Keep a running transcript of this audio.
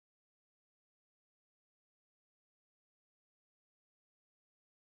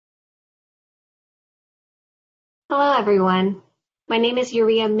Hello, everyone. My name is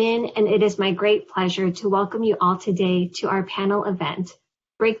Uria Min, and it is my great pleasure to welcome you all today to our panel event,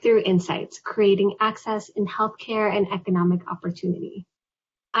 Breakthrough Insights, Creating Access in Healthcare and Economic Opportunity.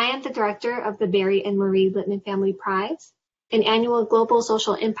 I am the director of the Barry and Marie Lipman Family Prize, an annual global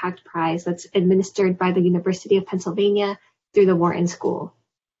social impact prize that's administered by the University of Pennsylvania through the Wharton School.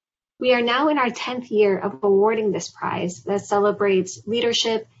 We are now in our 10th year of awarding this prize that celebrates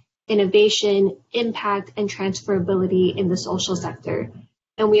leadership, innovation, impact, and transferability in the social sector.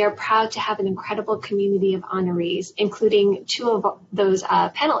 And we are proud to have an incredible community of honorees, including two of those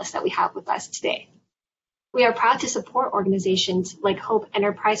panelists that we have with us today. We are proud to support organizations like Hope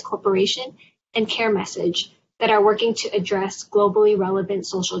Enterprise Corporation and CareMessage that are working to address globally relevant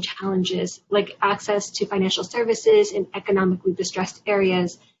social challenges like access to financial services in economically distressed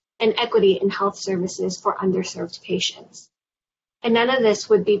areas and equity in health services for underserved patients. And none of this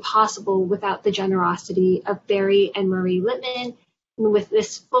would be possible without the generosity of Barry and Marie Lipman. And with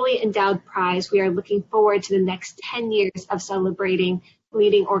this fully endowed prize, we are looking forward to the next 10 years of celebrating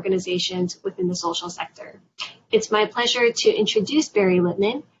leading organizations within the social sector. It's my pleasure to introduce Barry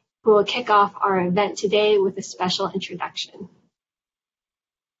Lipman, who will kick off our event today with a special introduction.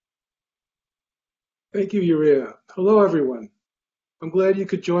 Thank you, Uria. Hello, everyone. I'm glad you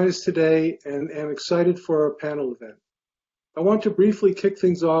could join us today and am excited for our panel event. I want to briefly kick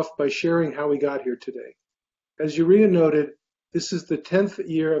things off by sharing how we got here today. As Uria noted, this is the 10th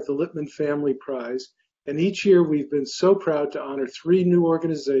year of the Lipman Family Prize, and each year we've been so proud to honor 3 new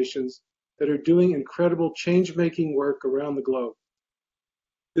organizations that are doing incredible change-making work around the globe.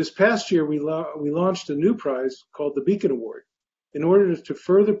 This past year, we launched a new prize called the Beacon Award in order to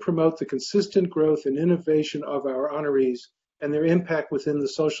further promote the consistent growth and innovation of our honorees and their impact within the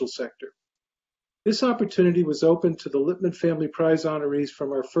social sector. This opportunity was open to the Lipman Family Prize honorees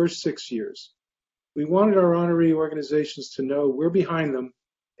from our first 6 years. We wanted our honoree organizations to know we're behind them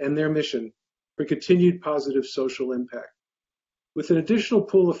and their mission for continued positive social impact. With an additional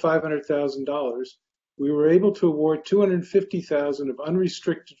pool of $500,000, we were able to award $250,000 of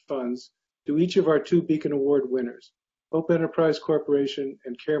unrestricted funds to each of our 2 Beacon Award winners, Hope Enterprise Corporation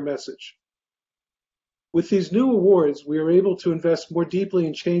and CareMessage. With these new awards, we are able to invest more deeply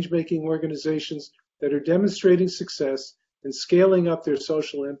in change-making organizations that are demonstrating success and scaling up their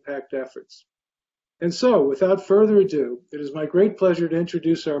social impact efforts. And so, without further ado, it is my great pleasure to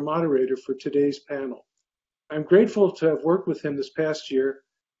introduce our moderator for today's panel. I'm grateful to have worked with him this past year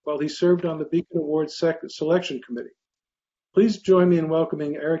while he served on the Beacon Awards Selection Committee. Please join me in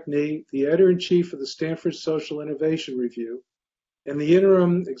welcoming Eric Nee, the editor-in-chief of the Stanford Social Innovation Review and the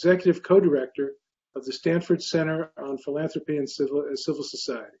interim executive co-director of the Stanford Center on Philanthropy and Civil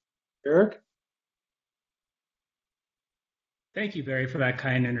Society. Eric? Thank you, Barry, for that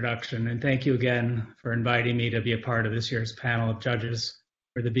kind introduction, and thank you again for inviting me to be a part of this year's panel of judges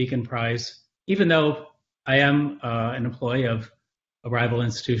for the Beacon Prize, even though I am an employee of a rival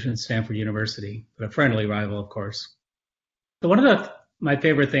institution, Stanford University, but a friendly rival, of course. So one of my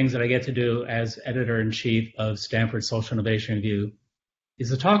favorite things that I get to do as editor-in-chief of Stanford Social Innovation Review is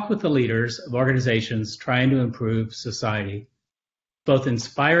to talk with the leaders of organizations trying to improve society. Both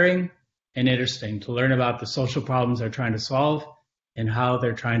inspiring and interesting to learn about the social problems they're trying to solve and how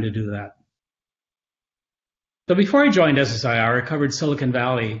they're trying to do that. So before I joined SSIR, I covered Silicon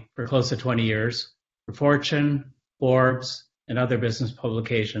Valley for close to 20 years for Fortune, Forbes, and other business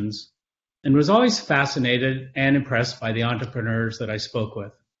publications, and was always fascinated and impressed by the entrepreneurs that I spoke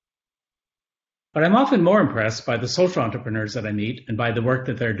with. But I'm often more impressed by the social entrepreneurs that I meet and by the work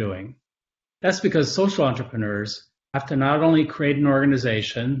that they're doing. That's because social entrepreneurs have to not only create an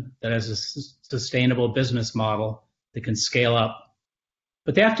organization that has a sustainable business model that can scale up,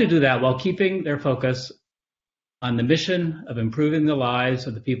 but they have to do that while keeping their focus on the mission of improving the lives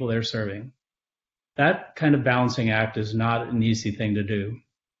of the people they're serving. That kind of balancing act is not an easy thing to do.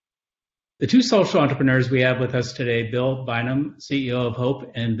 The 2 social entrepreneurs we have with us today, Bill Bynum, CEO of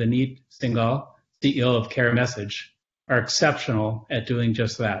Hope, and Vineet Singhal, CEO of CareMessage, are exceptional at doing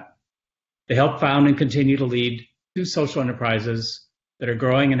just that. They help found and continue to lead 2 social enterprises that are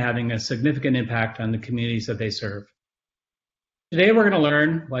growing and having a significant impact on the communities that they serve. Today, we're going to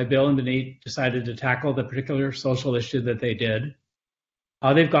learn why Bill and Vineet decided to tackle the particular social issue that they did,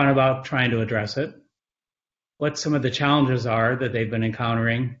 how they've gone about trying to address it, what some of the challenges are that they've been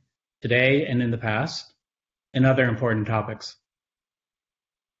encountering today and in the past, and other important topics.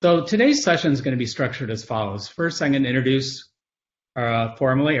 So today's session is going to be structured as follows. First, I'm going to introduce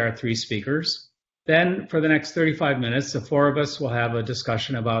formally our 3 speakers. Then for the next 35 minutes, the 4 of us will have a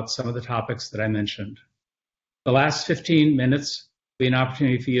discussion about some of the topics that I mentioned. The last 15 minutes will be an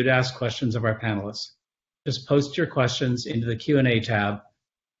opportunity for you to ask questions of our panelists. just post your questions into the Q&A tab,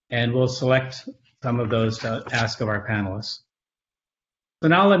 and we'll select some of those to ask of our panelists. So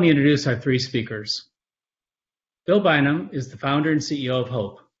now let me introduce our three speakers. Bill Bynum is the founder and CEO of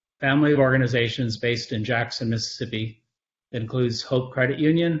HOPE, a family of organizations based in Jackson, Mississippi, that includes Hope Credit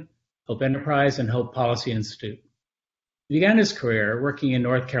Union, Hope Enterprise, and Hope Policy Institute. He began his career working in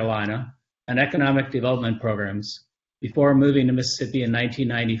North Carolina on economic development programs before moving to Mississippi in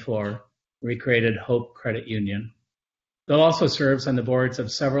 1994, where he created Hope Credit Union. Bill also serves on the boards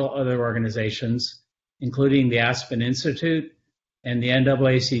of several other organizations, including the Aspen Institute and the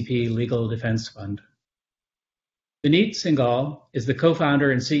NAACP Legal Defense Fund. Vineet Singhal is the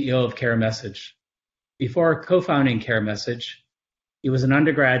co-founder and CEO of CareMessage. Before co-founding CareMessage, he was an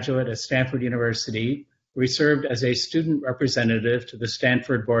undergraduate at Stanford University, where he served as a student representative to the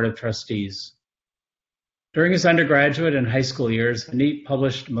Stanford Board of Trustees. During his undergraduate and high school years, Vineet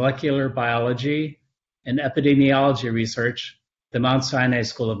published molecular biology and epidemiology research at the Mount Sinai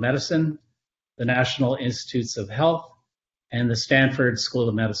School of Medicine, the National Institutes of Health, and the Stanford School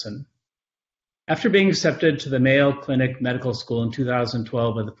of Medicine. After being accepted to the Mayo Clinic Medical School in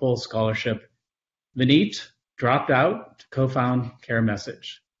 2012 with a full scholarship, Vineet dropped out to co-found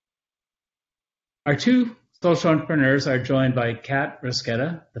CareMessage. Our two social entrepreneurs are joined by Kat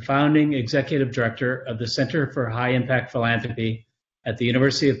Ruscetta, the founding executive director of the Center for High Impact Philanthropy at the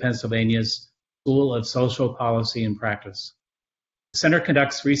University of Pennsylvania's School of Social Policy and Practice. The center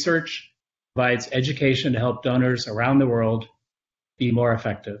conducts research, provides education to help donors around the world be more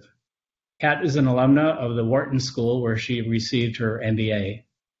effective. Kat is an alumna of the Wharton School, where she received her MBA.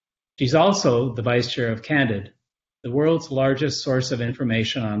 She's also the vice chair of Candid, the world's largest source of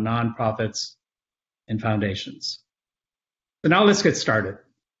information on nonprofits and foundations. So now let's get started.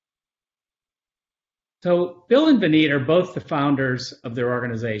 So Bill and Vineet are both the founders of their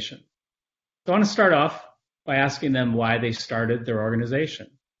organization. So I want to start off by asking them why they started their organization.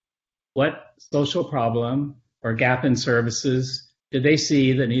 What social problem or gap in services did they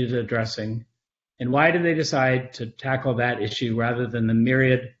see that needed addressing? And why did they decide to tackle that issue rather than the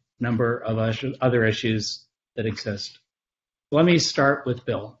myriad number of other issues that exist? Let me start with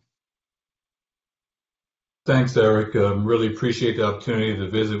Bill. Thanks, Eric. Really appreciate the opportunity to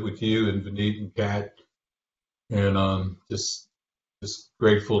visit with you and Vineet and Kat. And just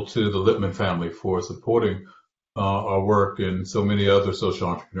grateful to the Lipman family for supporting our work and so many other social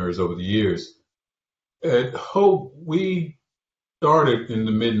entrepreneurs over the years. At Hope, we started in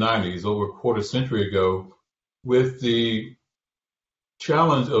the mid-90s, over a quarter century ago, with the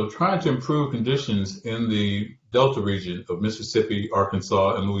challenge of trying to improve conditions in the Delta region of Mississippi,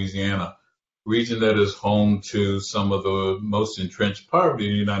 Arkansas, and Louisiana, region that is home to some of the most entrenched poverty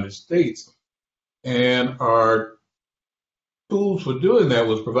in the United States. And our tools for doing that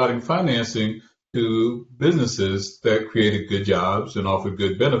was providing financing to businesses that created good jobs and offered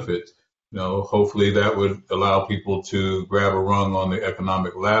good benefits. You know, hopefully that would allow people to grab a rung on the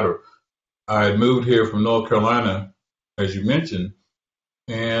economic ladder. I had moved here from North Carolina, as you mentioned,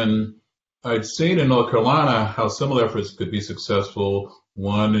 and I'd seen in North Carolina how similar efforts could be successful,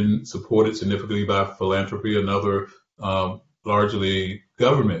 one supported significantly by philanthropy, another largely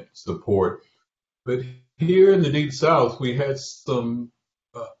government support. But here in the Deep South, we had some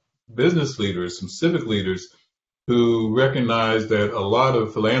business leaders, some civic leaders who recognized that a lot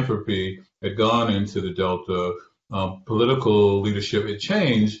of philanthropy had gone into the Delta, political leadership had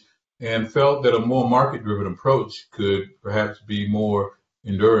changed, and felt that a more market-driven approach could perhaps be more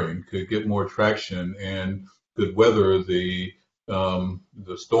enduring, could get more traction, and could weather the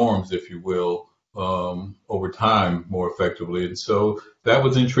storms, if you will, over time more effectively. And so that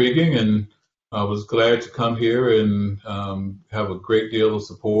was intriguing, and I was glad to come here and have a great deal of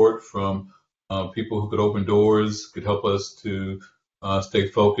support from people who could open doors, could help us to stay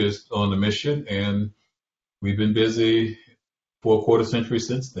focused on the mission. And we've been busy for a quarter century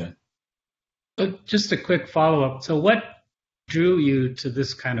since then. So just a quick follow-up. So what drew you to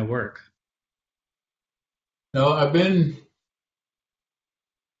this kind of work? No, I've been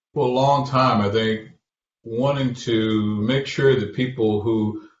for a long time, I think, wanting to make sure that people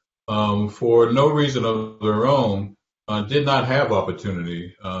who, for no reason of their own, did not have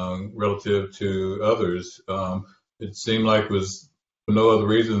opportunity relative to others. It seemed like it was for no other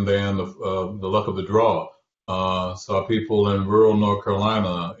reason than the luck of the draw. Saw people in rural North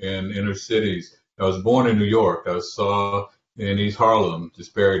Carolina, in inner cities. I was born in New York. I saw in East Harlem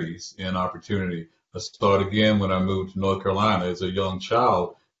disparities in opportunity. I saw it again when I moved to North Carolina as a young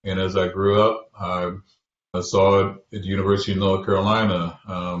child. And as I grew up, I saw it at the University of North Carolina.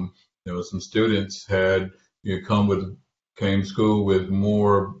 Some students had came to school with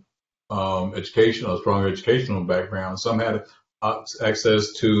more education, a strong educational background. Some had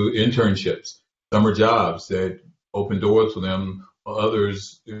access to internships, summer jobs that opened doors for them.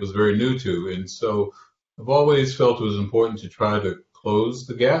 Others it was very new to. And so I've always felt it was important to try to close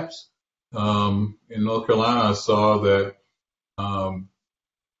the gaps. In North Carolina, I saw that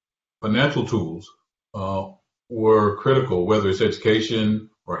financial tools were critical, whether it's education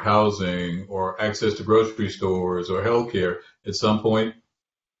or housing or access to grocery stores or healthcare. At some point,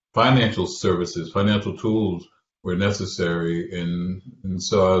 financial services, financial tools were necessary. And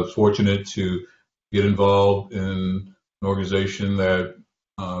so I was fortunate to get involved in an organization that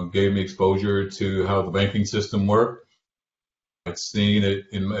gave me exposure to how the banking system worked. I'd seen it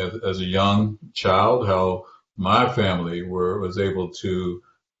as a young child, how my family was able to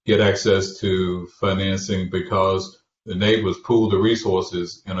get access to financing because the neighbors pooled the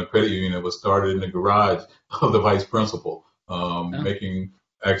resources in a credit union that was started in the garage of the vice principal, making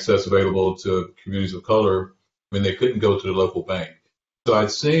access available to communities of color when they couldn't go to the local bank. So I'd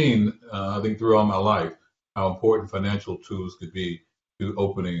seen, I think throughout my life, how important financial tools could be to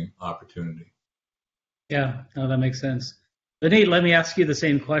opening opportunity. Yeah, no, that makes sense. Vinit, let me ask you the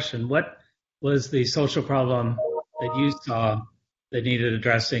same question. What was the social problem that you saw that needed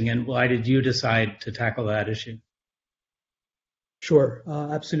addressing, and why did you decide to tackle that issue? Sure,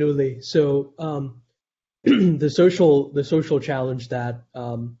 absolutely. So the social challenge that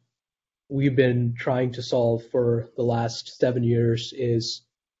we've been trying to solve for the last 7 years is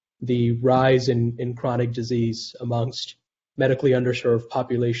the rise in chronic disease amongst medically underserved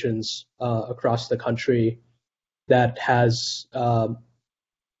populations across the country that has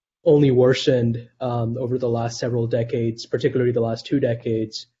only worsened over the last several decades, particularly the last 2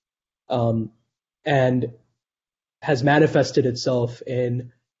 decades, and has manifested itself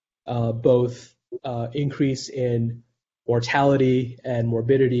in both increase in mortality and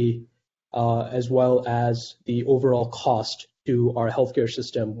morbidity, as well as the overall cost to our healthcare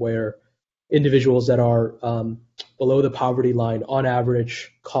system, where individuals that are below the poverty line on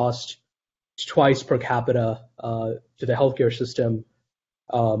average cost twice per capita to the healthcare system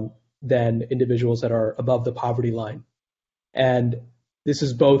than individuals that are above the poverty line. And this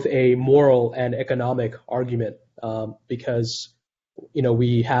is both a moral and economic argument because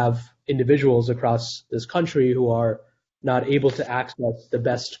we have individuals across this country who are not able to access the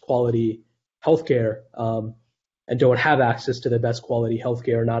best quality healthcare and don't have access to the best quality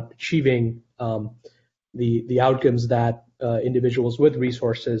healthcare, not achieving the outcomes that individuals with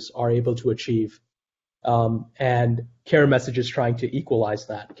resources are able to achieve. And CareMessage is trying to equalize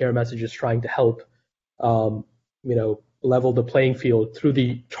that. CareMessage is trying to help, level the playing field through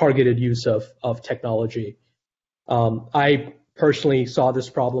the targeted use of technology. I personally saw this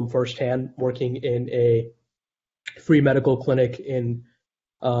problem firsthand working in a free medical clinic in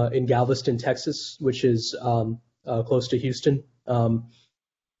Galveston, Texas, which is close to Houston.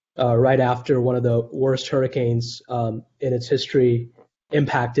 Right after one of the worst hurricanes in its history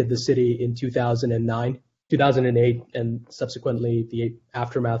impacted the city in 2008, and subsequently the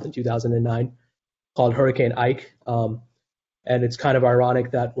aftermath in 2009, called Hurricane Ike. And it's kind of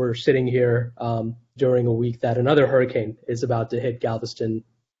ironic that we're sitting here during a week that another hurricane is about to hit Galveston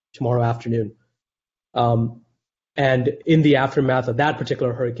tomorrow afternoon. And in the aftermath of that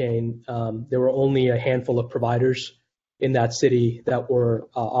particular hurricane, there were only a handful of providers in that city that were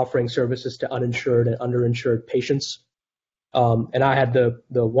offering services to uninsured and underinsured patients. And I had the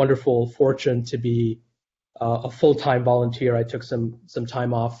wonderful fortune to be a full-time volunteer. I took some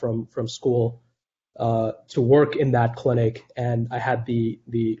time off from school to work in that clinic, and I had the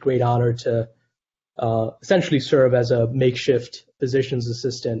great honor to essentially serve as a makeshift physician's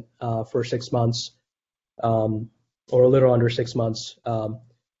assistant for 6 months, or a little under 6 months,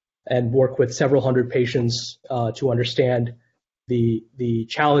 and work with several hundred patients to understand the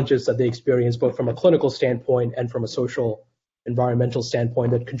challenges that they experience, both from a clinical standpoint and from a social environmental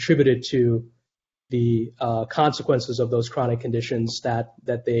standpoint, that contributed to the consequences of those chronic conditions that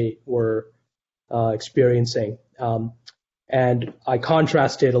they were experiencing. And I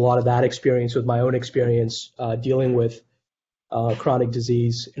contrasted a lot of that experience with my own experience dealing with chronic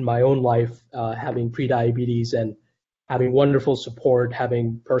disease in my own life, having prediabetes and having wonderful support,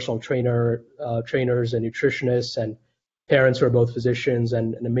 having personal trainers and nutritionists and parents who are both physicians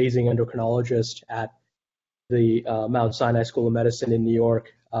and an amazing endocrinologist at the Mount Sinai School of Medicine in New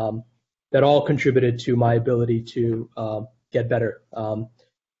York, that all contributed to my ability to get better.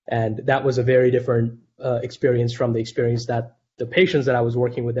 And that was a very different experience from the experience that the patients that I was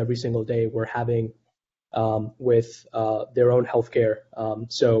working with every single day were having with their own healthcare.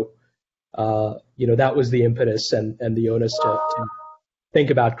 So that was the impetus and the onus think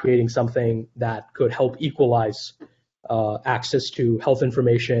about creating something that could help equalize access to health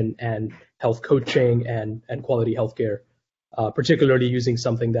information and health coaching and quality healthcare, particularly using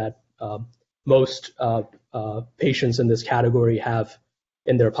something that most patients in this category have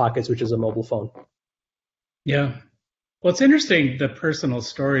in their pockets, which is a mobile phone. Yeah. Well, it's interesting, the personal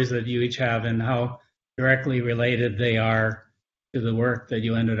stories that you each have and how directly related they are to the work that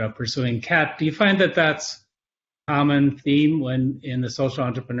you ended up pursuing. Kat, do you find that that's a common theme when in the social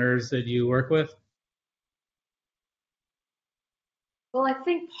entrepreneurs that you work with? Well, I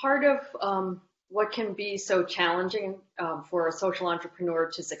think part of what can be so challenging for a social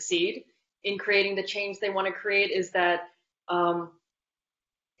entrepreneur to succeed in creating the change they want to create is that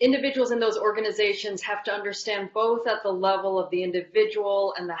individuals in those organizations have to understand both at the level of the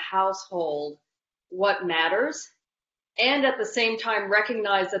individual and the household what matters, and at the same time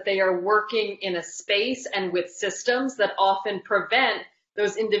recognize that they are working in a space and with systems that often prevent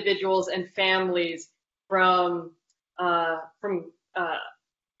those individuals and families from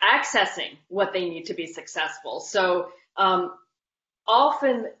accessing what they need to be successful. So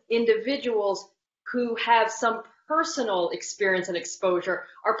often individuals who have some personal experience and exposure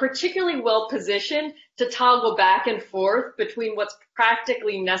are particularly well positioned to toggle back and forth between what's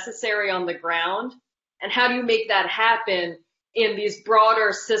practically necessary on the ground and how do you make that happen in these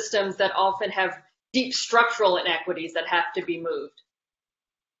broader systems that often have deep structural inequities that have to be moved.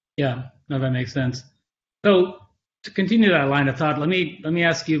 Yeah, no, that makes sense. So to continue that line of thought, let me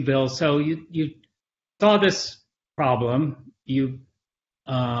ask you, Bill. So you saw this problem. You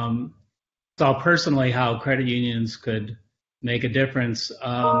saw personally how credit unions could make a difference.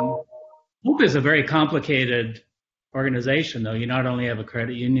 Hope is a very complicated organization, though. You not only have a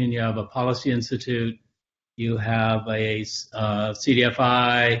credit union, you have a policy institute, you have a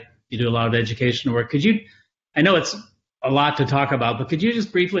CDFI, you do a lot of education work. I know it's a lot to talk about, but could you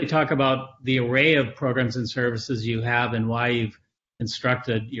just briefly talk about the array of programs and services you have and why you've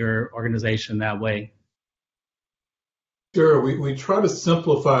constructed your organization that way? Sure. We try to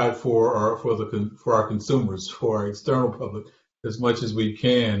simplify it for our consumers, for our external public, as much as we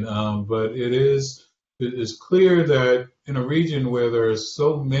can. But it is clear that in a region where there are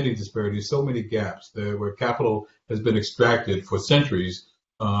so many disparities, so many gaps, where capital has been extracted for centuries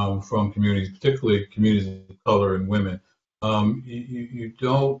from communities, particularly communities of color and women, you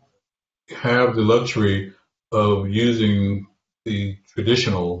don't have the luxury of using the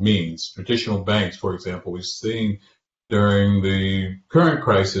traditional means, traditional banks, for example. We've seen during the current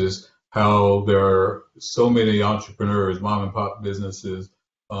crisis how there are so many entrepreneurs, mom and pop businesses,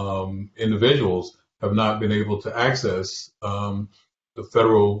 individuals have not been able to access the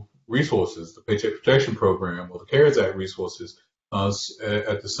federal resources, the Paycheck Protection Program or the CARES Act resources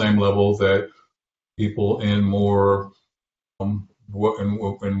at the same level that people in more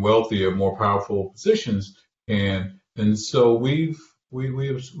in wealthier, more powerful positions can. And so we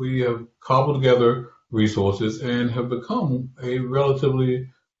have cobbled together resources and have become a relatively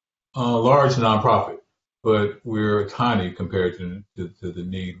large nonprofit, but we're tiny compared to the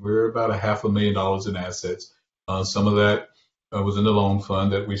need. We're about $500,000 in assets. Some of that was in the loan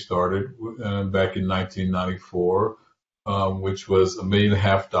fund that we started back in 1994, which was $1.5 million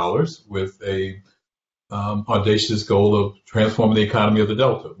with a audacious goal of transforming the economy of the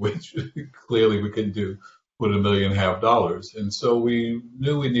Delta, which clearly we couldn't do with $1.5 million. And so we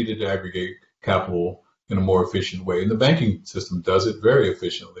knew we needed to aggregate capital in a more efficient way. And the banking system does it very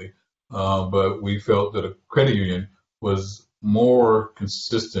efficiently. But we felt that a credit union was more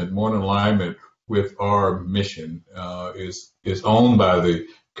consistent, more in alignment with our mission, is owned by the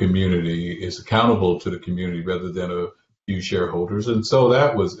community, is accountable to the community rather than a few shareholders. And so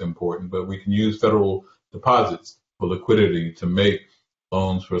that was important. But we can use federal deposits for liquidity to make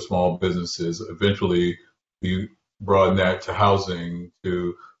loans for small businesses. Eventually, we broaden that to housing,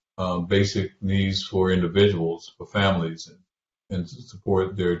 to basic needs for individuals, for families, and to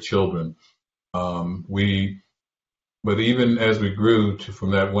support their children. But even as we grew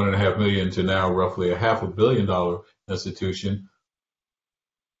from that $1.5 million to now roughly a $500 million institution,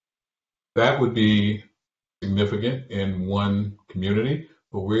 that would be significant in one community.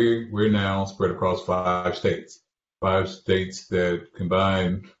 But we're now spread across 5 states. 5 states that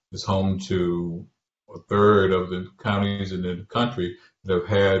combine is home to a third of the counties in the country that have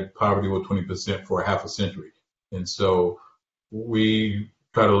had poverty over 20% for half a century. And so we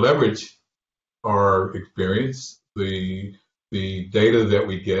try to leverage our experience, the data that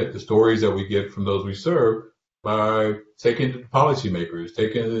we get, the stories that we get from those we serve, by taking it to policymakers,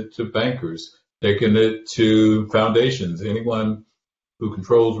 taking it to bankers, taking it to foundations, anyone who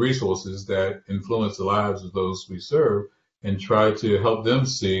controls resources that influence the lives of those we serve, and try to help them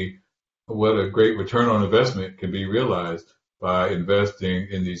see what a great return on investment can be realized by investing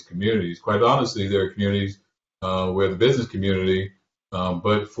in these communities. Quite honestly, there are communities where the business community,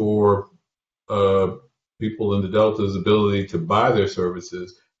 but for people in the Delta's ability to buy their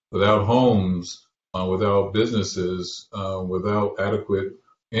services without homes, without businesses, without adequate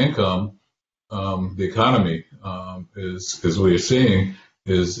income, the economy is, as we are seeing,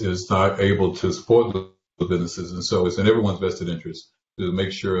 is not able to support the businesses. And so it's in everyone's vested interest to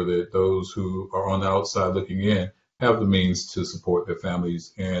make sure that those who are on the outside looking in have the means to support their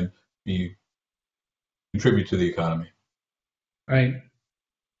families and contribute to the economy. Right.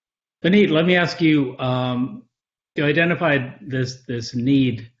 Vineet, let me ask you, you identified this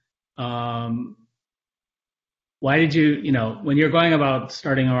need. Why did you, when you're going about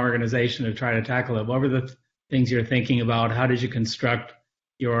starting an organization to try to tackle it, what were the things you're thinking about? How did you construct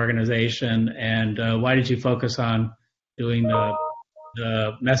your organization? And why did you focus on doing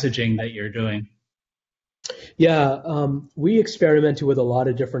the messaging that you're doing? Yeah, we experimented with a lot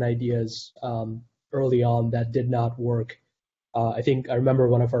of different ideas early on that did not work. I remember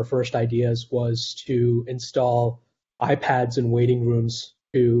one of our first ideas was to install iPads in waiting rooms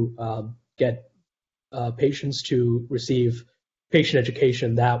to get patients to receive patient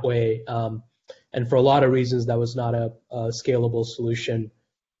education that way. And for a lot of reasons, that was not a scalable solution.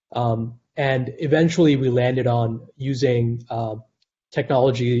 And eventually we landed on using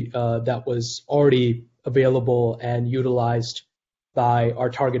technology that was already available and utilized by our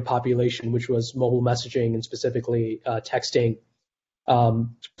target population, which was mobile messaging and specifically texting,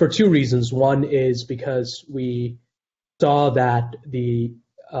 for two reasons. One is because we saw that the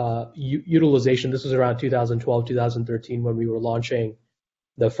utilization, this was around 2012, 2013, when we were launching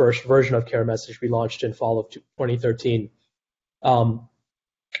the first version of CareMessage. We launched in fall of 2013.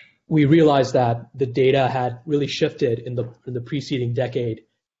 We realized that the data had really shifted in the preceding decade.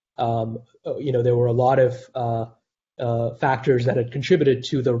 There were a lot of factors that had contributed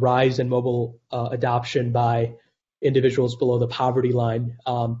to the rise in mobile adoption by individuals below the poverty line.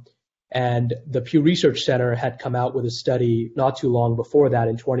 And the Pew Research Center had come out with a study not too long before that,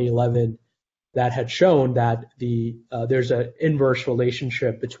 in 2011, that had shown that there's an inverse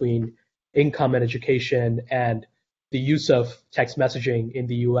relationship between income and education and the use of text messaging in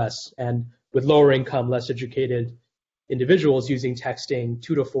the US. And with lower income, less educated individuals using texting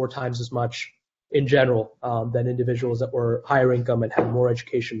 2 to 4 times as much in general than individuals that were higher income and had more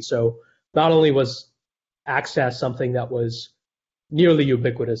education. So not only was access something that was nearly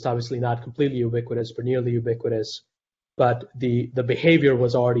ubiquitous, obviously not completely ubiquitous, but nearly ubiquitous, but the behavior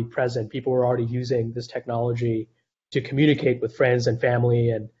was already present. People were already using this technology to communicate with friends and family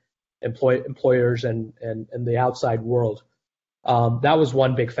and employers and the outside world. That was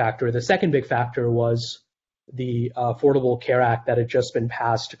one big factor. The second big factor was the Affordable Care Act that had just been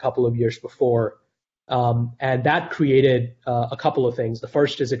passed a couple of years before. And that created a couple of things. The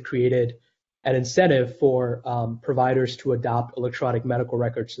first is it created an incentive for providers to adopt electronic medical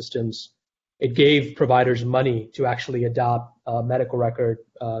record systems. It gave providers money to actually adopt medical record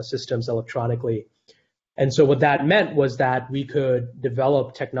systems electronically. And so what that meant was that we could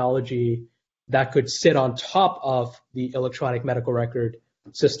develop technology that could sit on top of the electronic medical record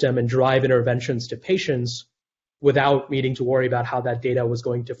system and drive interventions to patients without needing to worry about how that data was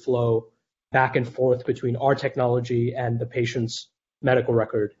going to flow back and forth between our technology and the patient's medical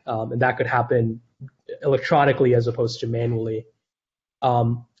record. And that could happen electronically as opposed to manually.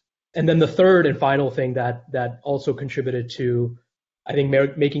 And then the third and final thing that also contributed to, I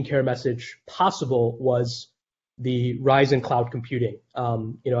think, making CareMessage possible was the rise in cloud computing.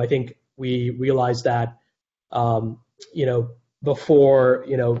 I think we realized that, before,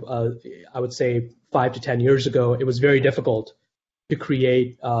 I would say 5 to 10 years ago, it was very difficult to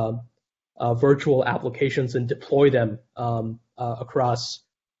create virtual applications and deploy them across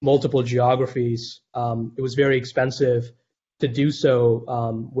multiple geographies. It was very expensive to do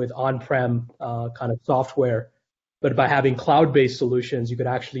so with on-prem kind of software. But by having cloud-based solutions, you could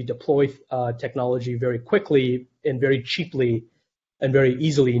actually deploy technology very quickly and very cheaply and very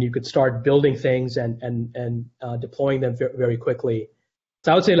easily, and you could start building things and deploying them very quickly.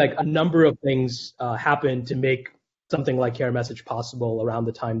 So I would say like a number of things happened to make something like CareMessage possible around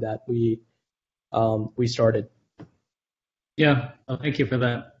the time that we started. Yeah, well, thank you for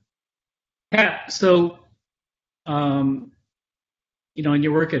that. Pat, so in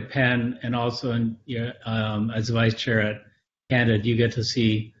your work at Penn and also in your, as vice chair at Candid, you get to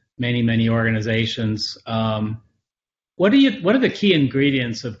see many, many organizations. What are the key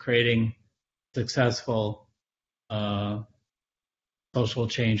ingredients of creating successful social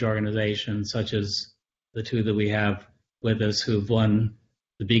change organizations, such as the two that we have with us who've won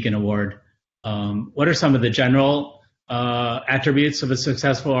the Beacon Award. What are some of the general attributes of a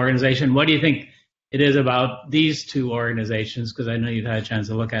successful organization? What do you think it is about these two organizations, because I know you've had a chance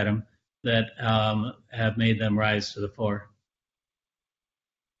to look at them, that have made them rise to the fore?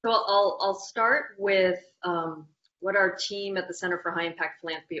 So I'll start with what our team at the Center for High Impact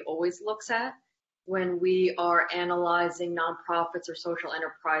Philanthropy always looks at when we are analyzing nonprofits or social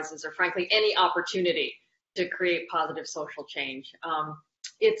enterprises, or frankly, any opportunity to create positive social change.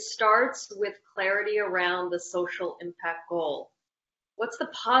 It starts with clarity around the social impact goal. What's the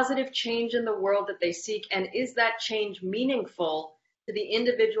positive change in the world that they seek, and is that change meaningful to the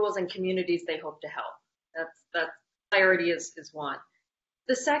individuals and communities they hope to help? That clarity is one.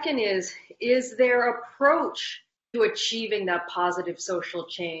 The second is their approach to achieving that positive social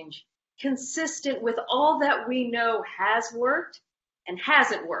change consistent with all that we know has worked and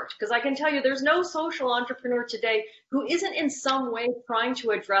hasn't worked? Because I can tell you there's no social entrepreneur today who isn't in some way trying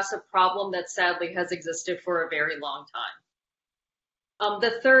to address a problem that sadly has existed for a very long time.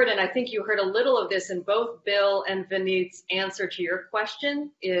 The third, and I think you heard a little of this in both Bill and Vineet's answer to your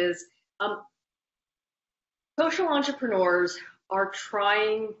question, is social entrepreneurs are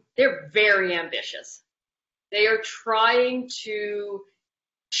trying, they're very ambitious. They are trying to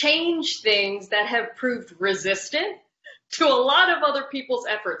change things that have proved resistant to a lot of other people's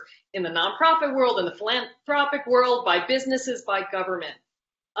efforts in the nonprofit world, in the philanthropic world, by businesses, by government.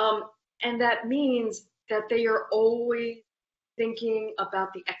 And that means that they are always thinking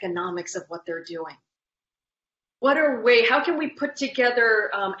about the economics of what they're doing. How can we put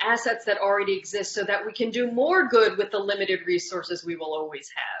together assets that already exist so that we can do more good with the limited resources we will always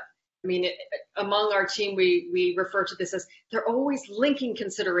have? I mean, among our team, we refer to this as they're always linking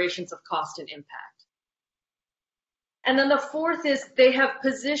considerations of cost and impact. And then the fourth is they have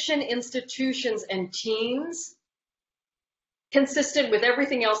positioned institutions and teams consistent with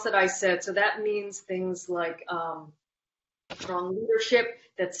everything else that I said. So that means things like strong leadership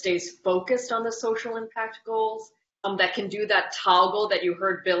that stays focused on the social impact goals, that can do that toggle that you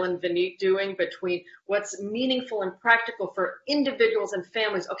heard Bill and Vineet doing between what's meaningful and practical for individuals and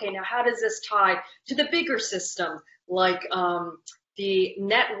families. Okay, now how does this tie to the bigger system, like the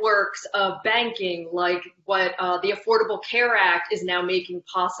networks of banking, like what the Affordable Care Act is now making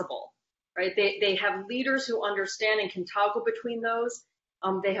possible, right? They have leaders who understand and can toggle between those.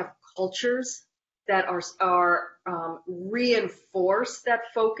 They have cultures that are reinforce that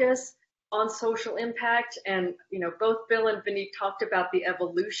focus on social impact. And, you know, both Bill and Vineet talked about the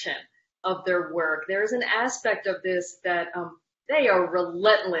evolution of their work. There's an aspect of this that they are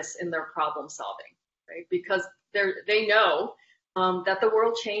relentless in their problem solving, right? Because they know that the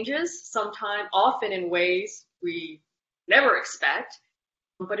world changes often in ways we never expect.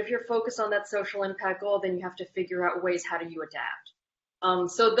 But if you're focused on that social impact goal, then you have to figure out ways, how do you adapt?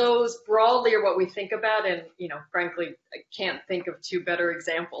 So those broadly are what we think about, and frankly, I can't think of two better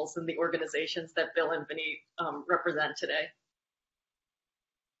examples than the organizations that Bill and Vineet represent today.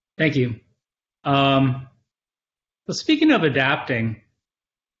 Thank you. Well, speaking of adapting,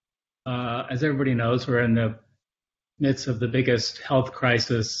 as everybody knows, we're in the midst of the biggest health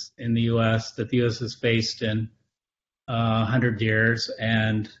crisis in the U.S. that the U.S. has faced in 100 years,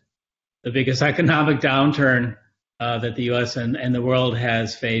 and the biggest economic downturn that the U.S. and the world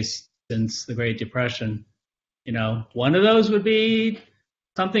has faced since the Great Depression. One of those would be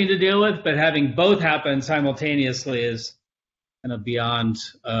something to deal with, but having both happen simultaneously is kind of beyond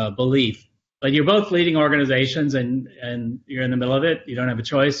belief. But you're both leading organizations, and you're in the middle of it. You don't have a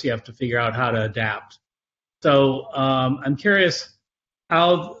choice. You have to figure out how to adapt. So I'm curious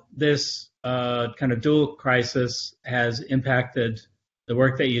how this kind of dual crisis has impacted the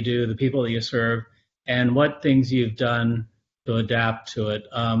work that you do, the people that you serve, and what things you've done to adapt to it.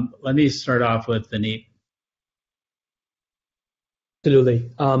 Let me start off with Vineet. Absolutely.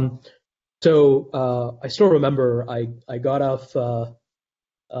 So I still remember I got off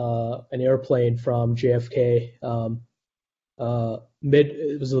an airplane from JFK.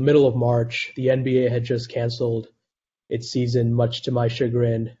 It was the middle of March. The NBA had just canceled its season, much to my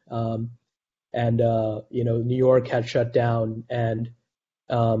chagrin. And New York had shut down, and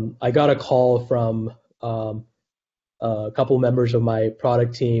I got a call from a couple members of my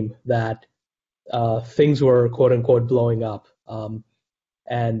product team that things were quote unquote blowing up.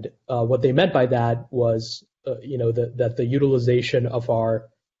 And what they meant by that was, that the utilization of our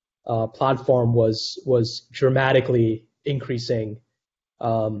platform was dramatically increasing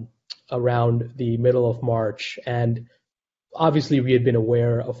around the middle of March. And obviously we had been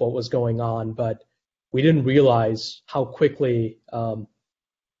aware of what was going on, but we didn't realize how quickly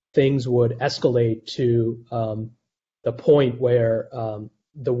things would escalate to the point where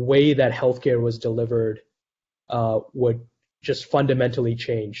the way that healthcare was delivered would just fundamentally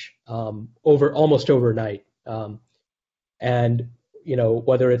change almost overnight. And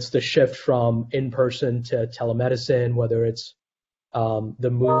whether it's the shift from in-person to telemedicine, whether it's the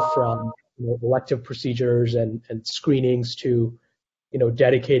move from elective procedures and screenings to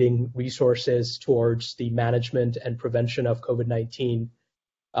dedicating resources towards the management and prevention of COVID-19,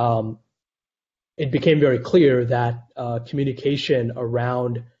 it became very clear that communication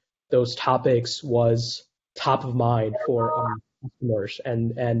around those topics was top of mind for customers.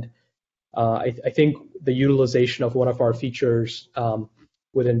 And I think the utilization of one of our features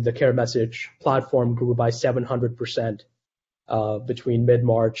within the CareMessage platform grew by 700% between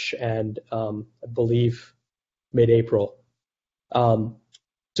mid-March and I believe mid-April.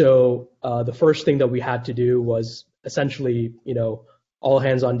 So the first thing that we had to do was essentially, all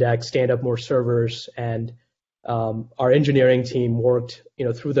hands on deck, stand up more servers, and our engineering team worked,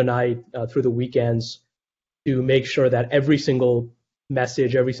 through the night, through the weekends, to make sure that every single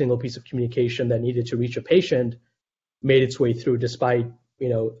message, every single piece of communication that needed to reach a patient made its way through, despite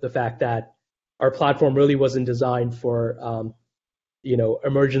the fact that our platform really wasn't designed for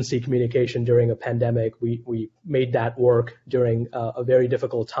emergency communication during a pandemic. We made that work during a very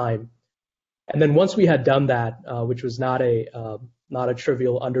difficult time. And then once we had done that, which was not a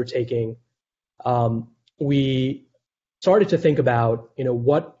trivial undertaking, we started to think about,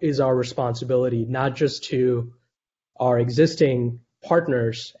 what is our responsibility, not just to our existing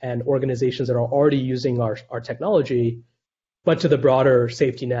partners and organizations that are already using our technology, but to the broader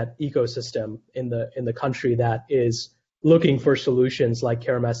safety net ecosystem in the country that is looking for solutions like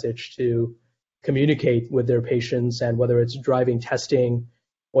CareMessage to communicate with their patients, and whether it's driving testing,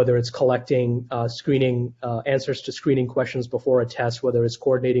 whether it's collecting screening answers to screening questions before a test, whether it's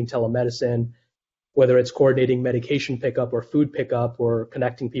coordinating telemedicine, whether it's coordinating medication pickup or food pickup, or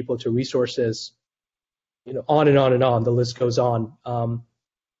connecting people to resources, on and on and on. The list goes on.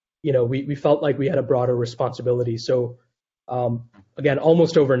 We felt like we had a broader responsibility. So again,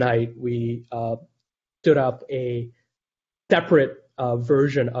 almost overnight, we stood up a separate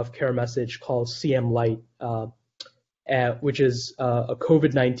version of CareMessage called CM Lite, which is a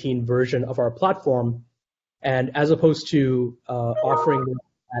COVID-19 version of our platform. And as opposed to offering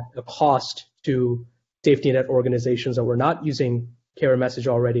at a cost to safety net organizations that were not using CareMessage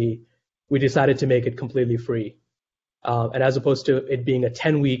already, we decided to make it completely free. And as opposed to it being a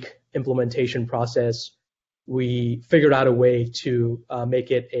 10-week implementation process, we figured out a way to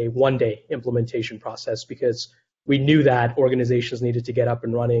make it a one-day implementation process, because we knew that organizations needed to get up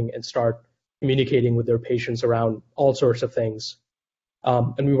and running and start communicating with their patients around all sorts of things.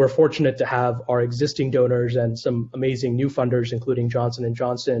 And we were fortunate to have our existing donors and some amazing new funders, including Johnson &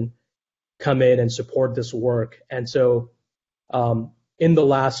 Johnson, come in and support this work. And so in the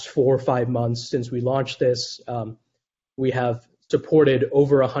last 4 or 5 months since we launched this, we have supported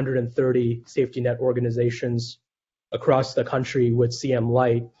over 130 safety net organizations across the country with CM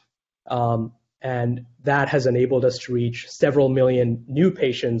Lite. And that has enabled us to reach several million new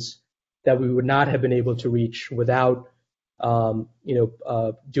patients that we would not have been able to reach without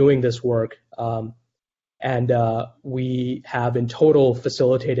doing this work. And we have in total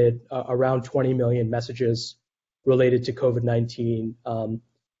facilitated around 20 million messages related to COVID-19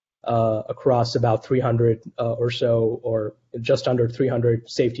 across about 300 or so, or just under 300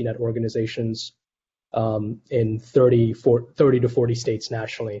 safety net organizations in 30 to 40 states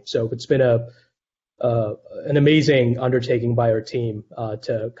nationally. So it's been an amazing undertaking by our team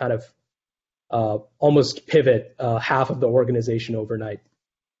to kind of almost pivot half of the organization overnight.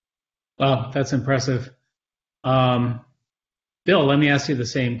 Wow, that's impressive. Bill, let me ask you the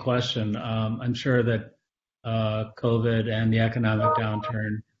same question. I'm sure that COVID and the economic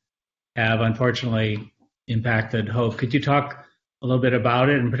downturn have unfortunately impacted Hope. Could you talk a little bit about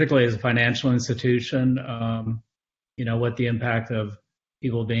it, and particularly as a financial institution, what the impact of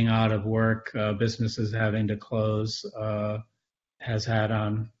people being out of work, businesses having to close, has had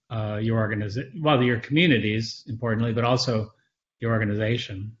on your organization, well, your communities, importantly, but also your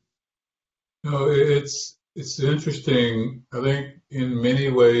organization? It's interesting. I think in many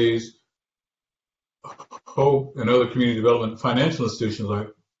ways, Hope and other community development financial institutions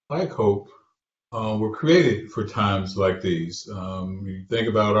like Hope were created for times like these. You think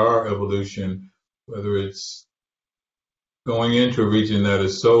about our evolution, whether it's going into a region that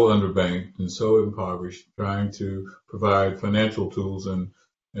is so underbanked and so impoverished, trying to provide financial tools and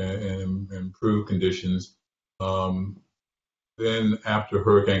improve conditions. Then after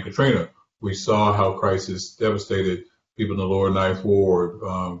Hurricane Katrina, we saw how crisis devastated people in the lower Ninth Ward,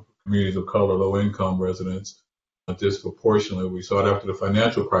 communities of color, low-income residents, disproportionately. We saw it after the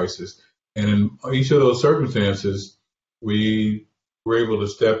financial crisis. And in each of those circumstances, we were able to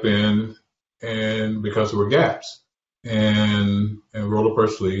step in, and because there were gaps, and roll up our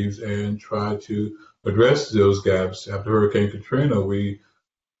sleeves and try to address those gaps. After Hurricane Katrina, we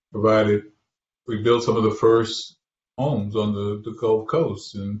built some of the first homes on the Gulf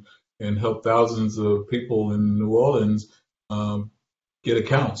Coast, and helped thousands of people in New Orleans get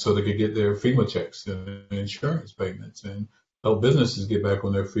accounts so they could get their FEMA checks and insurance payments, and help businesses get back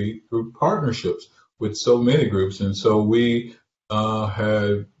on their feet through partnerships with so many groups. And so we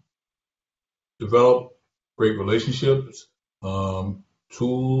had developed great relationships,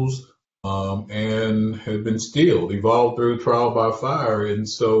 tools, and had been evolved through trial by fire. And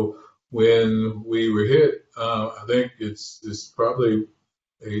so when we were hit, I think it's probably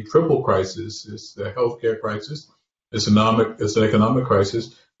a triple crisis. It's the healthcare crisis, it's an economic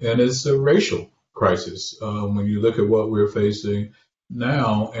crisis, and it's a racial crisis. When you look at what we're facing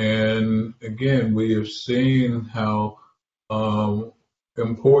now, and again, we have seen how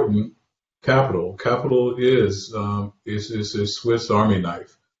important capital is a Swiss Army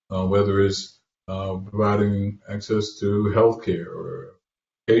knife, whether it's providing access to healthcare or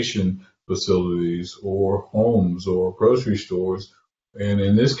education facilities or homes or grocery stores, and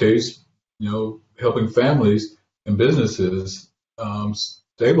in this case, helping families and businesses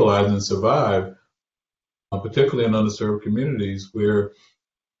stabilize and survive, particularly in underserved communities where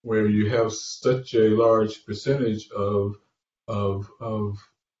you have such a large percentage of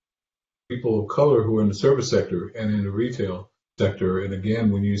people of color who are in the service sector and in the retail sector. And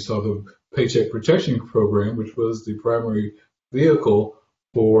again, when you saw the Paycheck Protection Program, which was the primary vehicle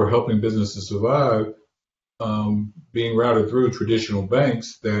for helping businesses survive, being routed through traditional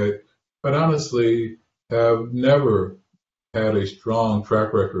banks that, quite honestly, have never had a strong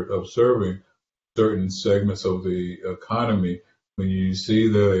track record of serving certain segments of the economy. When you see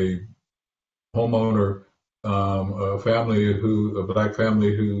that a homeowner, a black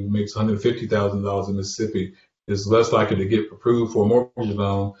family who makes $150,000 in Mississippi is less likely to get approved for a mortgage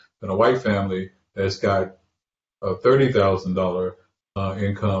loan than a white family that's got a $30,000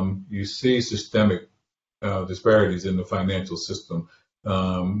 income, you see systemic disparities in the financial system.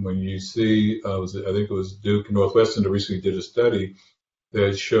 When you see, I think it was Duke and Northwestern that recently did a study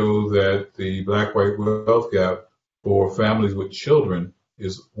that showed that the black-white wealth gap for families with children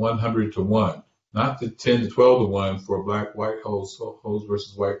is 100 to 1, not the 10 to 12 to 1 for black-white households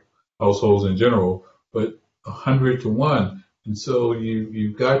versus white households in general, but 100 to 1. And so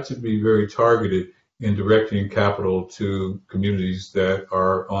you've got to be very targeted in directing capital to communities that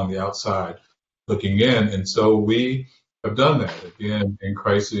are on the outside looking in. And so we have done that again in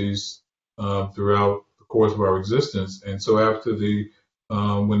crises throughout the course of our existence. And so after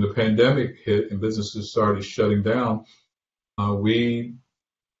when the pandemic hit and businesses started shutting down, we,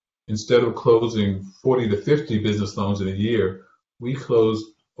 instead of closing 40 to 50 business loans in a year, we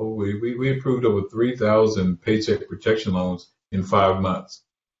approved over 3,000 paycheck protection loans in 5 months.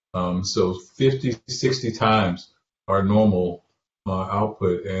 So 50, 60 times our normal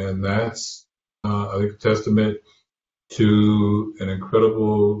output. And that's, I think, a testament to an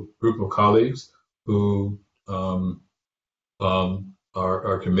incredible group of colleagues who are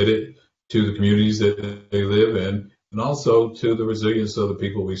committed to the communities that they live in, and also to the resilience of the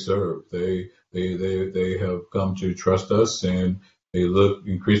people we serve. They have come to trust us, and they look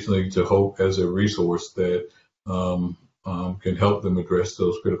increasingly to hope as a resource that can help them address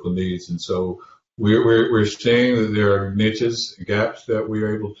those critical needs. And so we're seeing that there are niches, gaps that we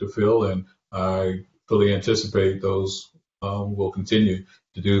are able to fill, and I fully anticipate those will continue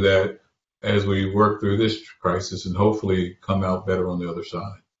to do that as we work through this crisis and hopefully come out better on the other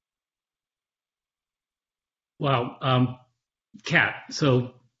side. Wow. Kat,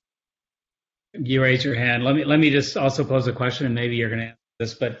 so you raised your hand. Let me just also pose a question, and maybe you're going to answer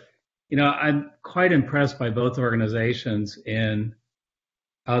this, but I'm quite impressed by both organizations in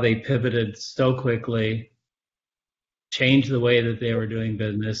how they pivoted so quickly, changed the way that they were doing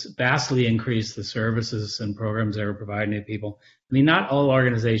business, vastly increased the services and programs they were providing to people. I mean, not all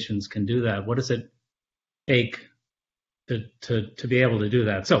organizations can do that. What does it take to be able to do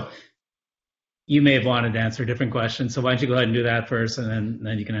that? So you may have wanted to answer a different question, so why don't you go ahead and do that first, and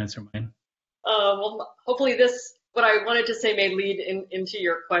then you can answer mine. Well, hopefully what I wanted to say may lead into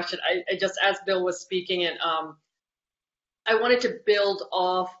your question. I just, as Bill was speaking, and I wanted to build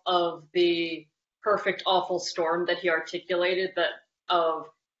off of the perfect awful storm that he articulated, that of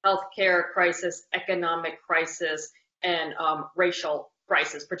healthcare crisis, economic crisis, and racial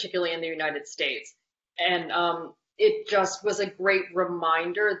crisis, particularly in the United States. And it just was a great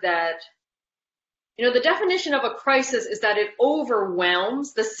reminder that The definition of a crisis is that it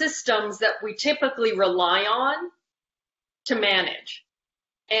overwhelms the systems that we typically rely on to manage.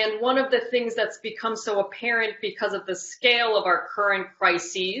 And one of the things that's become so apparent because of the scale of our current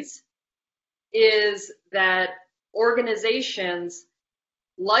crises is that organizations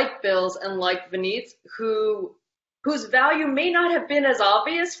like Bill's and like Vineet's, whose value may not have been as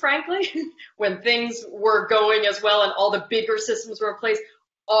obvious, frankly, when things were going as well and all the bigger systems were in place,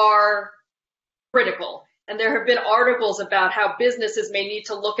 are critical. And there have been articles about how businesses may need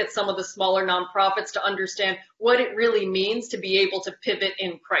to look at some of the smaller nonprofits to understand what it really means to be able to pivot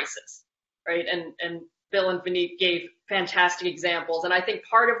in crisis, right? And Bill and Vineet gave fantastic examples. And I think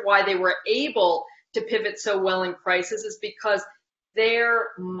part of why they were able to pivot so well in crisis is because their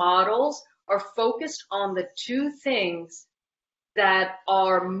models are focused on the two things that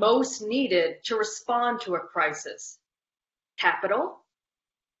are most needed to respond to a crisis: capital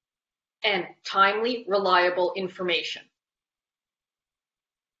and timely, reliable information.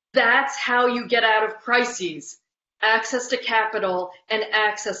 That's how you get out of crises: access to capital and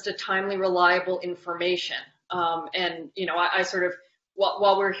access to timely, reliable information. I sort of,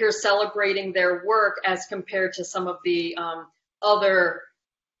 while we're here celebrating their work as compared to some of the other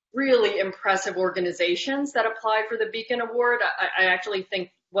really impressive organizations that apply for the Beacon Award, I actually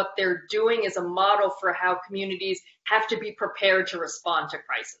think what they're doing is a model for how communities have to be prepared to respond to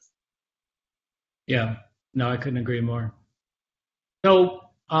crisis. Yeah, no, I couldn't agree more. So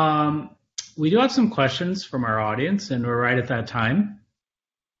we do have some questions from our audience, and we're right at that time.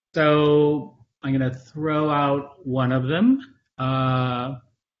 So I'm going to throw out one of them.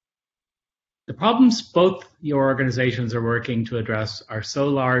 The problems both your organizations are working to address are so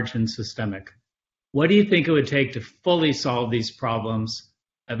large and systemic. What do you think it would take to fully solve these problems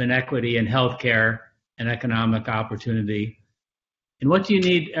of inequity in healthcare and economic opportunity? And what do you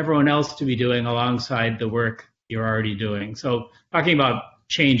need everyone else to be doing alongside the work you're already doing? So talking about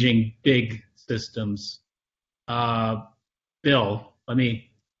changing big systems. Bill, let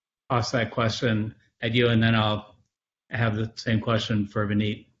me toss that question at you, and then I'll have the same question for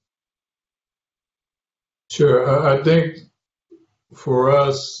Vineet. Sure. I think for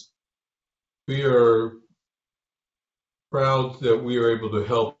us, we are proud that we are able to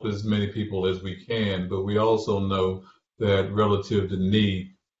help as many people as we can, but we also know that relative to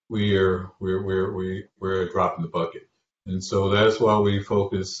need, we're a drop in the bucket. And so that's why we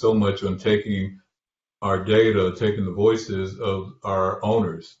focus so much on taking our data, taking the voices of our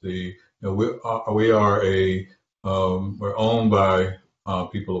owners. We are we're owned by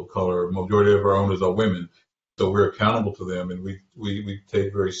people of color. Majority of our owners are women, so we're accountable to them, and we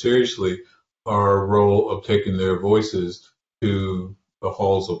take very seriously our role of taking their voices to the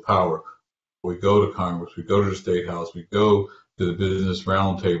halls of power. We go to Congress, we go to the State House, we go to the Business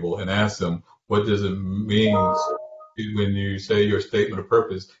Roundtable and ask them, what does it mean when you say your statement of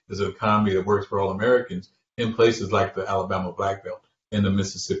purpose is an economy that works for all Americans in places like the Alabama Black Belt and the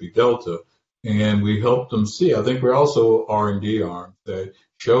Mississippi Delta? And we help them see. I think we're also R&D arms that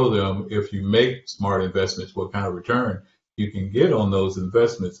show them if you make smart investments, what kind of return you can get on those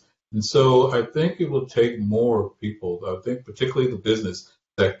investments. And so I think it will take more people, I think particularly the business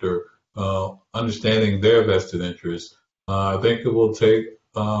sector, understanding their vested interests. I think it will take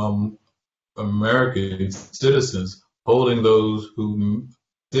American citizens holding those who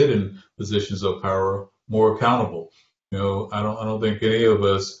sit in positions of power more accountable. I don't think any of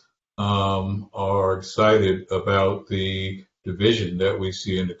us are excited about the division that we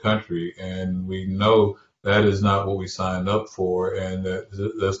see in the country, and we know that is not what we signed up for, and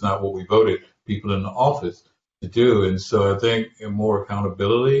that's not what we voted people in the office to do. And so I think more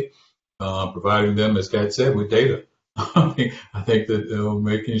accountability, providing them, as Kat said, with data. I think that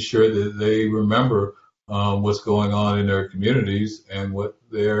making sure that they remember what's going on in their communities and what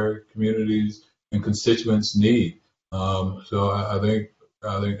their communities and constituents need. So I think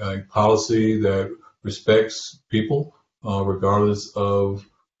policy that respects people, regardless of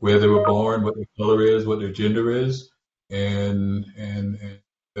where they were born, what their color is, what their gender is, and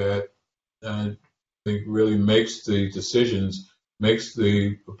that I think really makes the decisions, make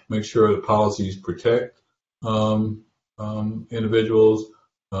sure the policies protect individuals,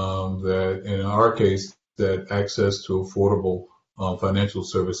 that in our case, that access to affordable financial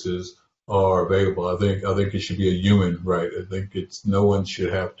services are available. I think it should be a human right. I think no one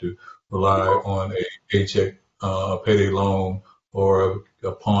should have to rely on a paycheck, a payday loan, or